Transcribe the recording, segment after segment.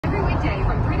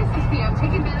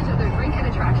Take advantage of their drink and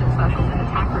attraction specials in the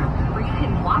tack room, where you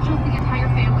can watch with the entire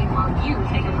family while you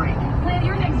take a break. Plan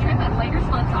your next trip at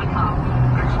LangersFun.com.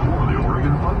 Explore the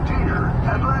Oregon Frontier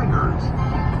at Langers.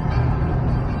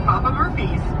 Papa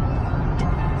Murphy's.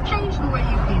 Change the way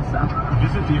you pizza.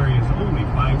 Visit the area's only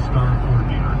 5-star Ford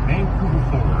dealer, Vancouver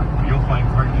Ford, where you'll find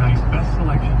Cartonized best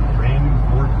selection of brand new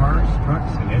Ford cars,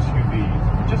 trucks, and SUVs.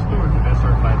 Just north of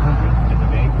SR 500 at the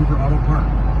Vancouver Auto Park.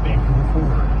 Vancouver Ford,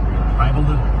 where you'll drive a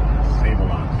little, save a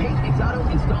lot. Hey, it's Auto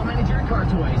Install Manager at Car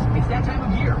Toys. It's that time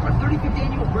of year. Our 35th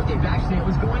annual birthday bash sale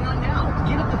is going on now.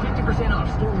 Get up to 50% off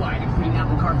store-wide, including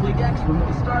Apple CarPlay decks,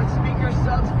 remote starts, speakers,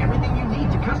 subs, everything you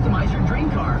need to customize your dream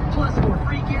car. Plus, more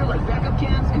free gear like backup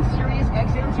cams and Sirius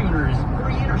XM tuners.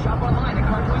 Hurry in or shop online at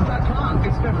cartoys.com.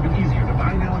 It's never been easier to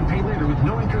buy now and pay later with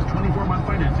no interest 24-month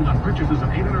financing on purchases of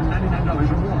 $899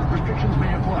 or more. Restrictions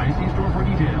may apply. See store for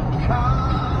details.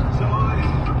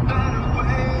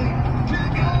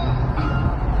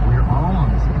 We're all on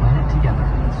this planet together,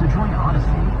 so join Odyssey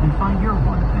and find your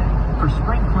one thing. For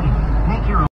spring cleaning, make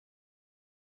your own.